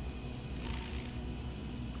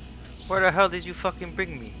 Where the hell did you fucking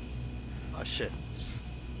bring me? Oh shit.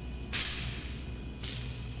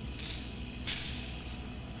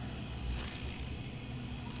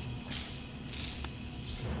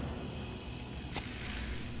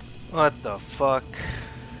 What the fuck?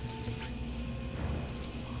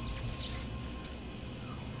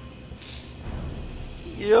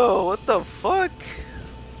 Yo, what the fuck?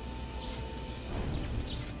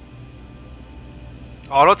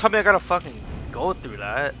 Oh, don't tell me I gotta fucking go through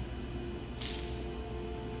that.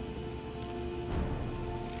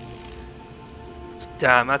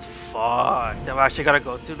 Damn, that's fucked. I actually gotta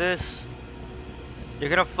go through this? You're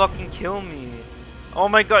gonna fucking kill me. Oh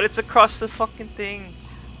my god, it's across the fucking thing.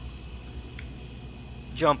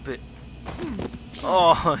 Jump it.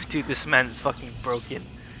 Oh, dude, this man's fucking broken.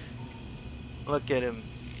 Look at him.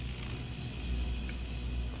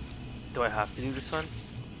 Do I have to do this one?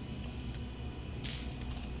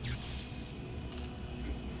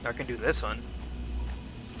 I can do this one.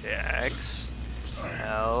 X,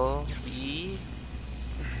 L, E,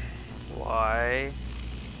 Y,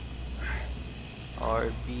 R,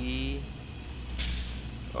 B.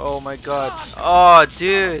 Oh my god. Oh,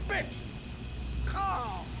 dude.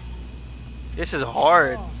 This is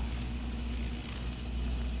hard.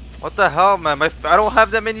 What the hell, man? I don't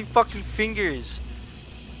have that many fucking fingers.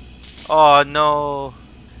 Oh no.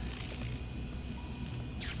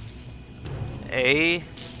 A.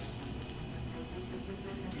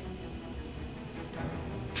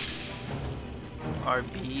 R,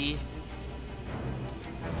 B.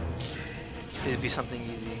 It'd be something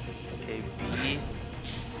easy. Okay, B.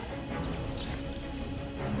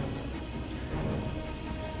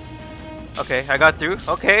 Okay, I got through.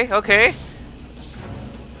 Okay, okay.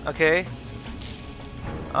 Okay.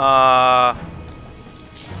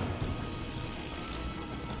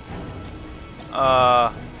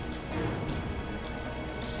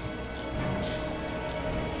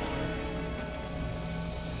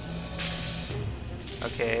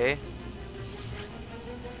 Okay.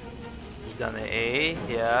 We've done the A,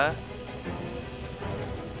 yeah.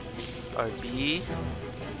 Or B.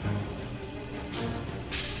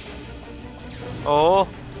 Oh,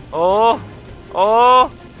 oh,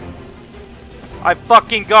 oh! I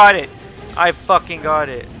fucking got it! I fucking got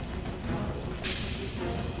it.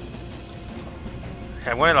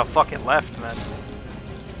 Okay, I'm going to the fucking left, man.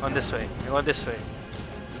 Going this way. I'm going this way.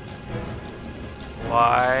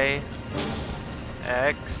 Y,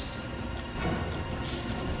 X,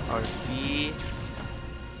 or B,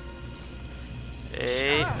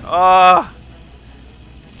 A. Oh!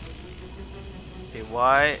 Okay,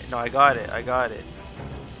 Y. No, I got it. I got it.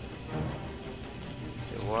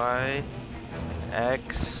 Okay, Y,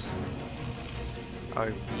 X,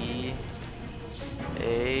 R, B,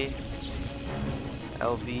 A,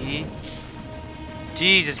 L, B.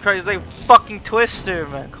 Jesus Christ, it's like fucking Twister,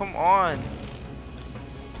 man. Come on.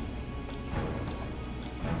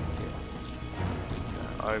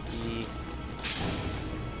 R, B,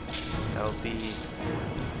 L, B,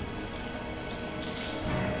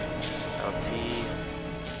 L, T.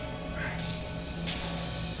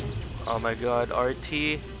 Oh my god,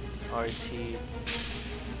 RT, RT.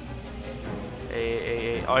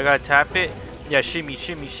 A. Oh, I gotta tap it? Yeah, shimmy,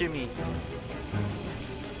 shimmy, shimmy.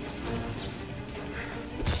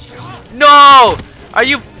 No! Are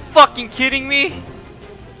you fucking kidding me?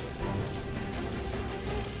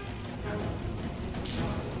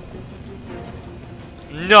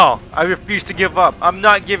 No, I refuse to give up. I'm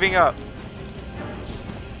not giving up.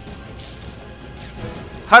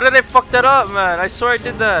 How did I fuck that up, man? I swear I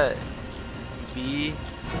did that. B.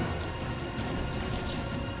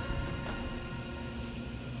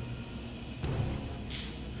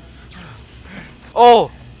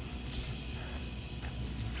 Oh!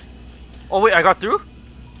 Oh wait, I got through?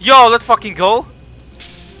 Yo, let's fucking go!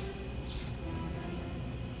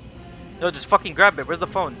 No, just fucking grab it. Where's the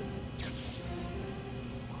phone?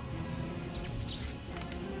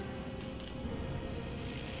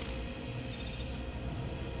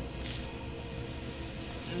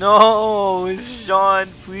 No, Sean,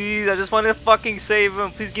 please. I just want to fucking save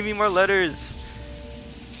him. Please give me more letters.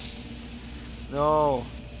 No.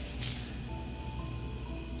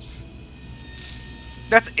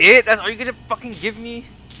 That's it? That's all you're gonna fucking give me?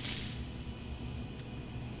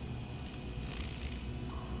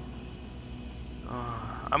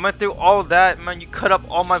 I went through all that, man. You cut up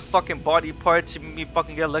all my fucking body parts. You made me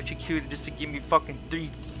fucking get electrocuted just to give me fucking 3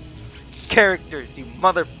 characters, you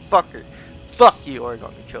motherfucker. Fuck you,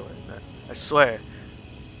 Oregon the Killer, man. I swear.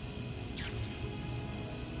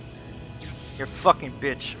 You're a fucking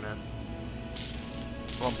bitch, man.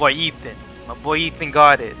 My boy Ethan. My boy Ethan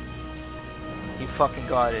got it. He fucking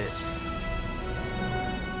got it.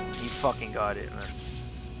 He fucking got it, man.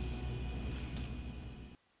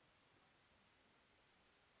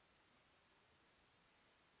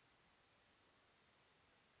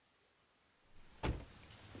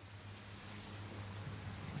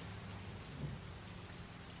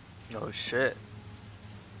 Oh shit.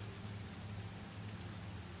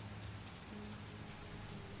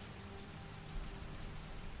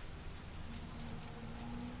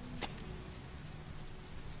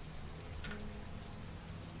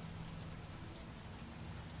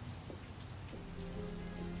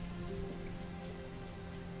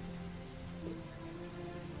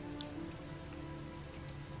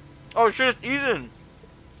 Oh shit, it's Ethan!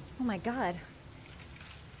 Oh my god.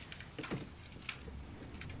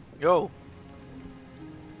 Yo.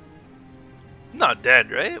 Not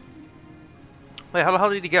dead, right? Wait, how the hell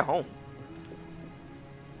did he get home?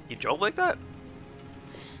 He drove like that?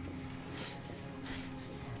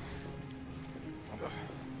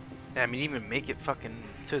 Yeah, I mean, even make it fucking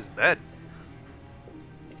to his bed.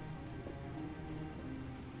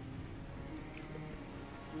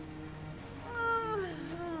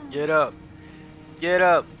 Get up. Get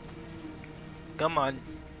up. Come on.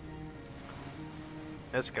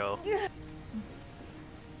 Let's go. You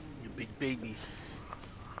big baby.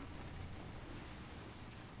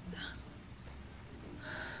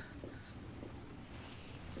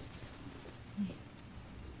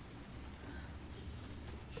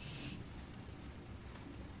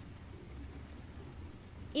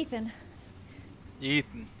 Ethan.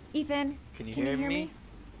 Ethan. Ethan. Can you hear me?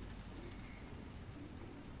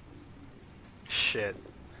 Shit.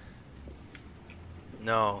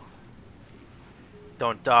 No.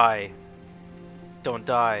 Don't die. Don't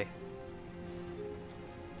die.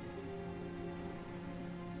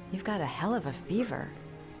 You've got a hell of a fever.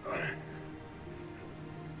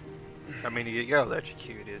 I mean, you got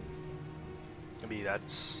electrocuted. Maybe that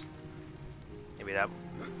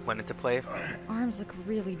went into play. Your arms look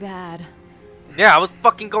really bad. Yeah, I was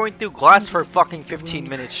fucking going through glass for fucking 15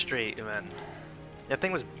 minutes straight, man. That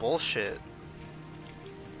thing was bullshit.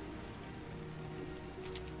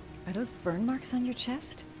 Are those burn marks on your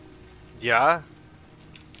chest? Yeah.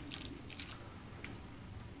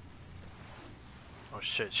 Oh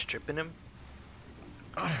shit, stripping him?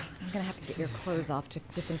 I'm gonna have to get your clothes off to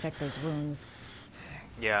disinfect those wounds.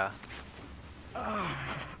 Yeah.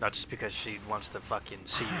 Not just because she wants to fucking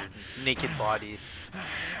see your naked body.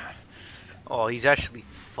 Oh, he's actually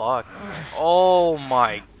fucked. Oh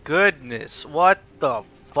my goodness. What the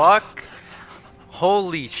fuck?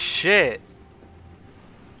 Holy shit.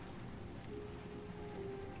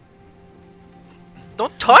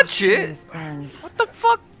 Don't touch it! Serious burns. What the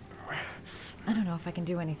fuck? I don't know if I can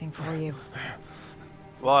do anything for you.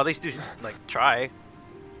 Well, at least do, like, try.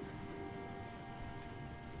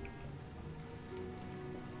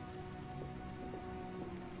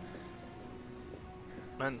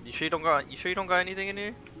 Man, you sure you don't got anything in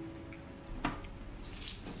here?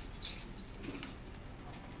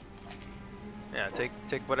 Yeah, take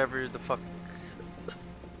whatever the fuck.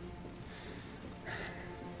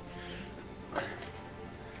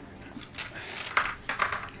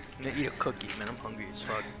 I'm gonna eat a cookie, man. I'm hungry as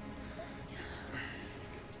fuck.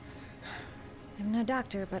 I'm no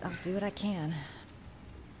doctor, but I'll do what I can.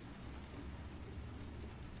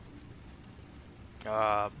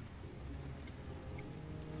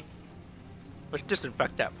 Let's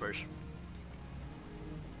disinfect that first.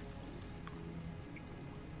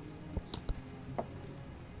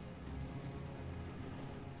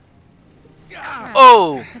 Crap.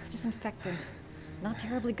 Oh! That's disinfectant. Not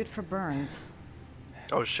terribly good for burns.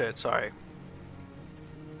 Oh shit, sorry.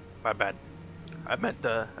 My bad. I meant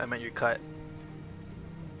your cut.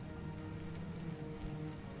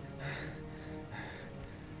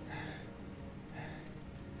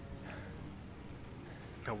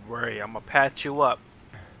 Don't worry, I'm gonna patch you up.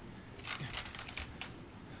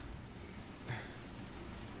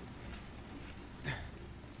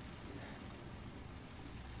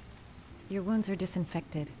 Your wounds are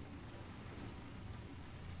disinfected.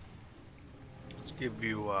 Let's give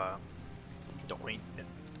you the ointment.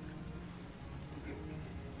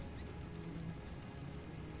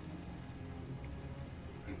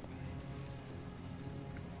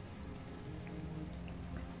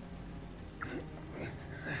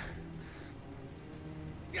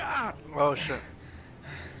 Oh shit.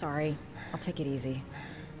 Sorry. I'll take it easy.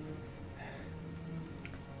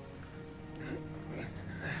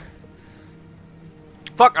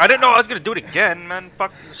 Fuck, I didn't know I was gonna do it again, man.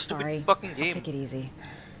 Fuck the stupid Sorry. fucking game. I'll take it easy.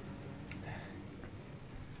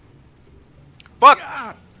 Fuck!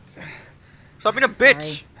 Stop being a bitch!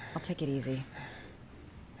 Sorry. I'll take it easy.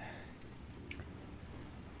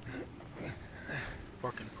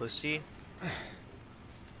 Fucking pussy.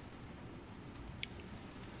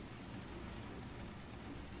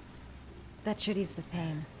 That should ease the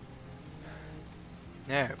pain.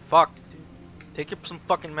 Yeah, fuck, dude. Take some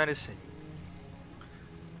fucking medicine.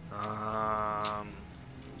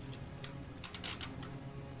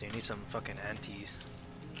 They need some fucking antis.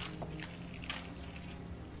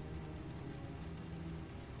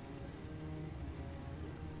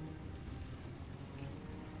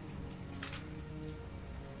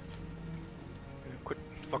 Quit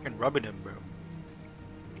fucking rubbing him, bro.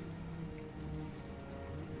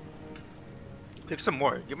 Take some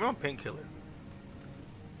more. Give me one painkiller.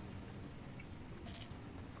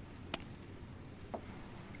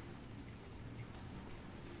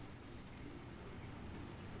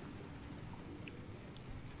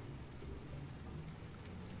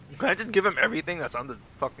 Can I just give him everything that's on the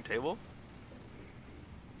fucking table?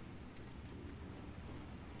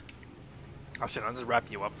 Oh shit, I'll just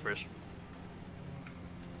wrap you up first.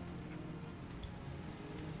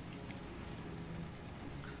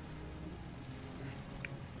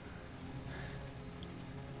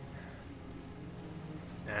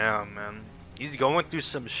 Damn, man. He's going through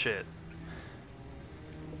some shit.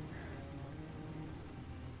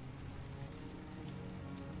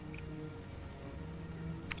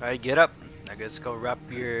 Alright, get up. I guess go wrap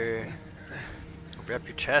your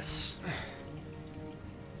chest.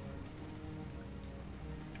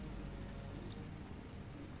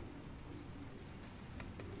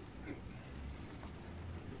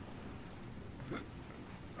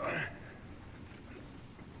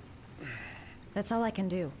 That's all I can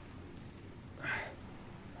do.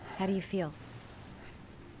 How do you feel?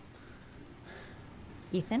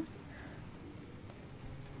 Ethan?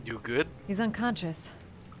 You good? He's unconscious.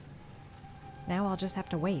 Now I'll just have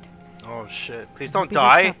to wait. Oh shit. Please I don't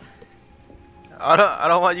hope he wakes die. up. I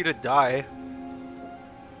don't want you to die.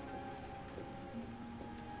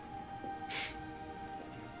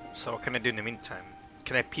 So what can I do in the meantime?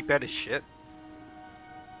 Can I peep at his shit?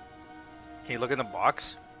 Can you look in the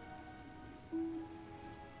box?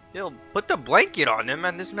 Yo, put the blanket on him,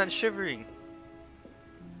 man. This man's shivering.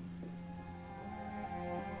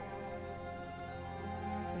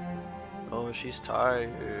 Oh, she's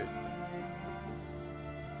tired.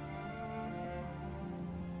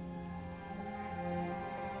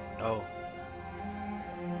 Oh.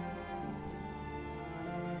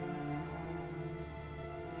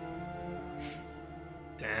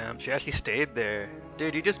 Damn, she actually stayed there.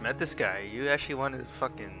 Dude, you just met this guy. You actually wanted to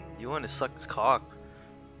fucking... You wanted to suck his cock.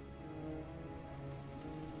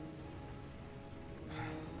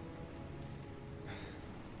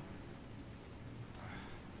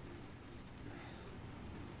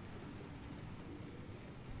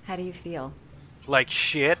 How do you feel? Like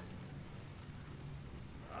shit.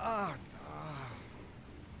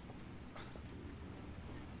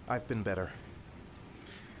 I've been better.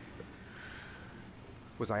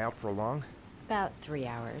 Was I out for long? About 3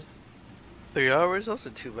 hours. 3 hours? That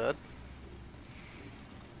wasn't too bad.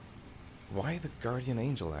 Why the guardian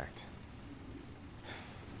angel act?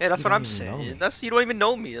 Yeah, that's You what don't I'm even know saying. me. You don't even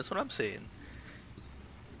know me. That's what I'm saying.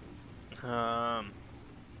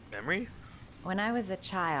 Memory? When I was a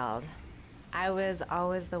child, I was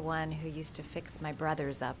always the one who used to fix my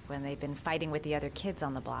brothers up when they'd been fighting with the other kids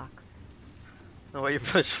on the block. No, why you're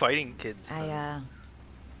just fighting kids? I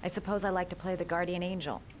suppose I like to play the guardian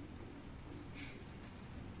angel.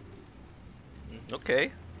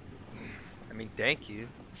 Okay. I mean, thank you.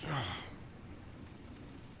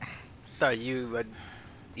 Thought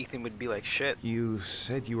Ethan would be like shit. You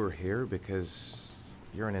said you were here because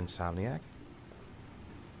you're an insomniac?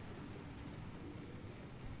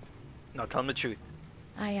 No, tell him the truth.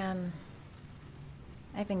 I've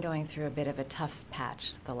been going through a bit of a tough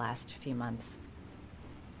patch the last few months.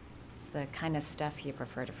 the kind of stuff you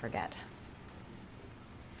prefer to forget.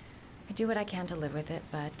 I do what I can to live with it,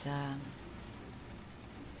 but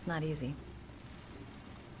it's not easy.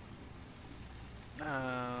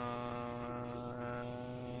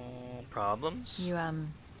 Problems? You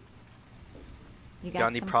got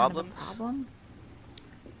any some problems? Kind of a problem?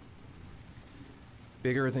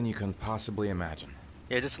 Bigger than you can possibly imagine.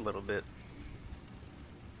 Yeah, just a little bit.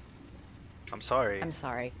 I'm sorry. I'm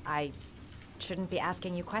sorry. I shouldn't be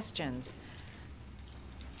asking you questions.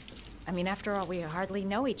 I mean, after all, we hardly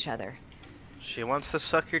know each other. She wants to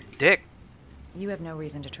suck your dick. You have no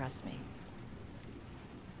reason to trust me.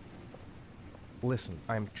 Listen,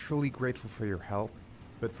 I'm truly grateful for your help,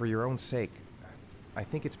 but for your own sake, I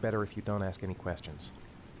think it's better if you don't ask any questions.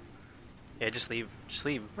 Yeah, just leave. Just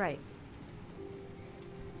leave. Right.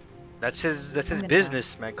 That's his gonna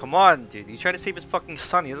business, man. Come on, dude. He's trying to save his fucking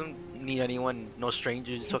son. He doesn't need anyone, no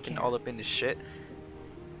strangers, talking all up in his shit.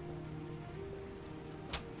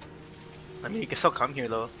 I mean, you can still come here,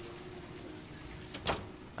 though.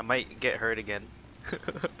 I might get hurt again.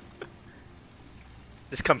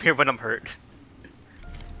 Just come here when I'm hurt.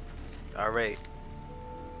 Alright.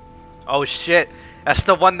 Oh shit! That's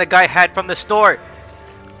the one the guy had from the store!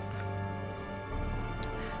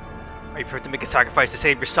 Are you prepared to make a sacrifice to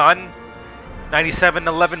save your son?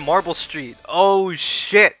 9711 Marble Street. Oh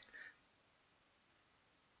shit!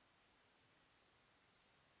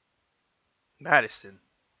 Madison.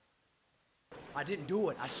 I didn't do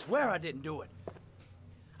it. I swear I didn't do it.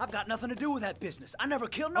 I've got nothing to do with that business. I never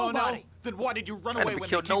killed nobody. Oh, no? Then why did you run I away never when they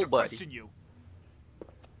killed came to nobody. question you?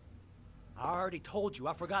 I already told you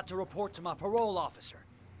I forgot to report to my parole officer.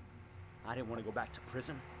 I didn't want to go back to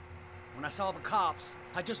prison. When I saw the cops,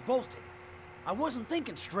 I just bolted. I wasn't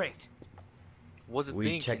thinking straight.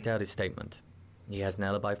 We checked out his statement. He has an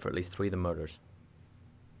alibi for at least 3 of the murders.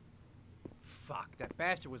 Fuck, that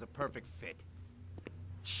bastard was a perfect fit.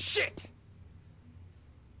 Shit!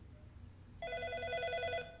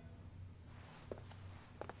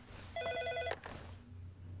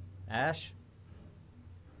 Ash?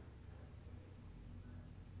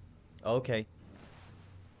 Okay.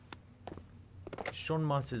 Sean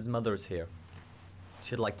Moss's mother's here.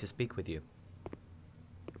 She'd like to speak with you.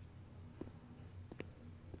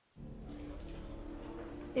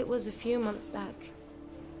 It was a few months back.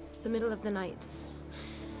 The middle of the night.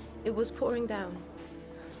 It was pouring down.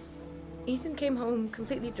 Ethan came home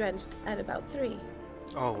completely drenched at about 3.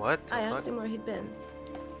 Oh, what? I asked him where he'd been.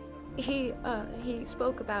 He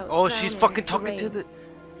spoke about Oh, she's drowning fucking in the talking to rain.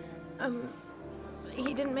 the...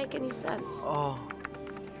 He didn't make any sense. Oh.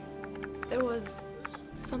 There was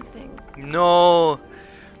something. No!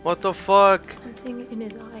 What the fuck? Something in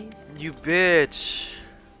his eyes. You bitch.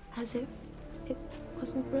 As if it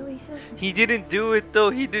wasn't really him. He didn't do it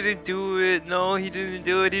though. He didn't do it. No, he didn't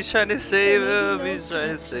do it. He's trying to save him. He's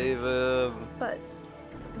trying to save him. But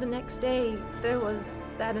the next day, there was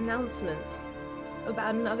that announcement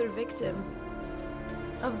about another victim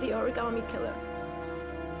of the origami killer.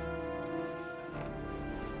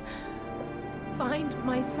 Find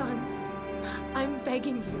my son. I'm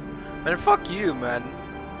begging you. Man, fuck you, man.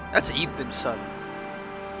 That's Ethan's son.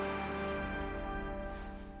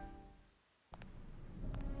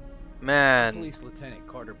 Man. Police Lieutenant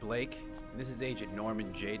Carter Blake. And this is Agent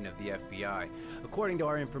Norman Jaden of the FBI. According to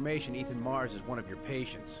our information, Ethan Mars is one of your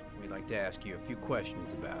patients. We'd like to ask you a few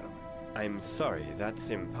questions about him. I'm sorry, that's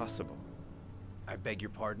impossible. I beg your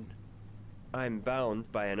pardon? I'm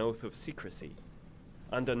bound by an oath of secrecy.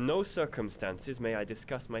 Under no circumstances may I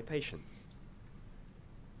discuss my patients.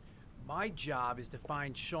 My job is to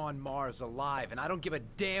find Sean Mars alive, and I don't give a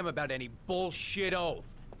damn about any bullshit oath.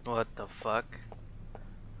 What the fuck?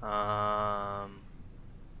 I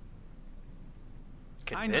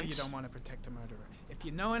know you Convinced? don't want to protect a murderer. If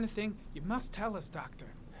you know anything, you must tell us, Doctor.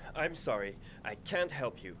 I'm sorry, I can't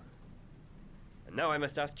help you. And now I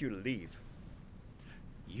must ask you to leave.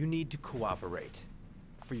 You need to cooperate.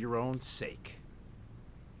 For your own sake.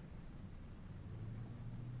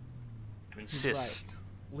 He's right.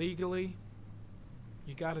 Legally,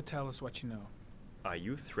 you gotta tell us what you know. Are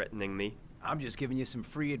you threatening me? I'm just giving you some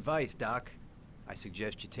free advice, Doc. I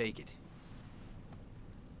suggest you take it.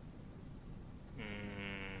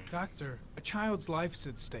 Doctor, a child's life's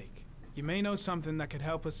at stake. You may know something that could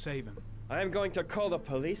help us save him. I am going to call the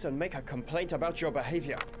police and make a complaint about your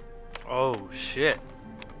behavior. Oh, shit.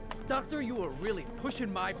 Doctor, you are really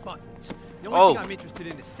pushing my buttons. The only thing I'm interested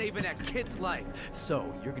in is saving that kid's life. So,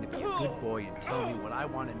 you're gonna be a good boy and tell me what I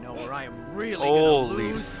want to know, or I am really gonna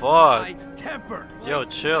lose my temper. Yo,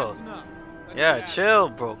 chill. Yeah, chill,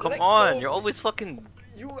 bro. Come on. You're always fucking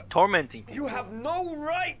tormenting people. You have no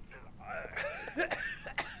right!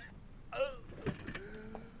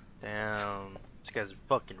 Damn, this guy's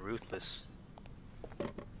fucking ruthless.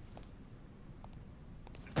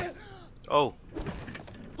 Oh.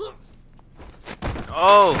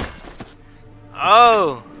 Oh.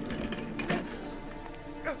 Oh.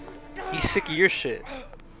 He's sick of your shit.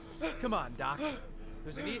 Come on, Doc.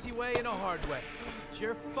 There's an easy way and a hard way. It's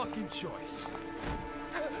your fucking choice.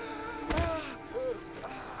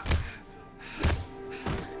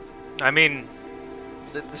 I mean,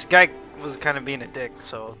 this guy was kind of being a dick,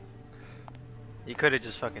 so you could have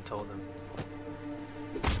just fucking told him.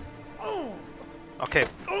 Okay,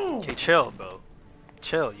 okay, chill, bro.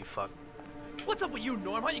 Chill, you fuck. What's up with you,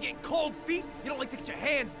 Norm? How you getting cold feet? You don't like to get your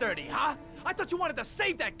hands dirty, huh? I thought you wanted to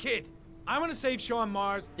save that kid. I want to save Sean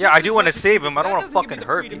Mars. Yeah, I do want to save him. I don't want to fucking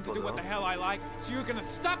hurt people, to do what the hell I like. So you're gonna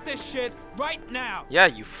stop this shit right now. Yeah,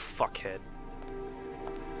 you fuckhead.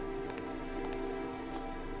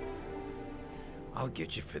 I'll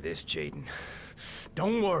get you for this, Jaden.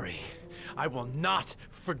 Don't worry. I will not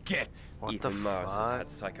forget. What Ethan Mars has had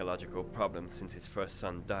psychological problems since his first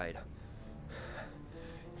son died.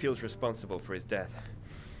 Feels responsible for his death.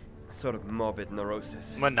 A sort of morbid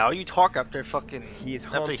neurosis. Well, now you talk after fucking. He is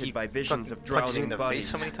haunted by visions of drowning bodies.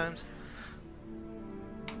 So many times.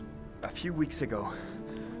 A few weeks ago,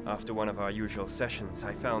 after one of our usual sessions,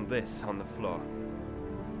 I found this on the floor.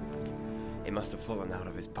 It must have fallen out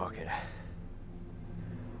of his pocket.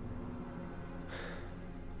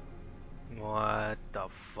 What the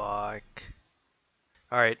fuck?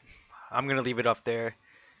 Alright, I'm gonna leave it up there.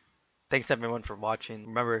 Thanks everyone for watching.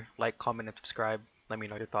 Remember, like, comment, and subscribe. Let me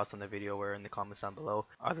know your thoughts on the video in the comments down below.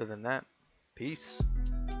 Other than that, peace.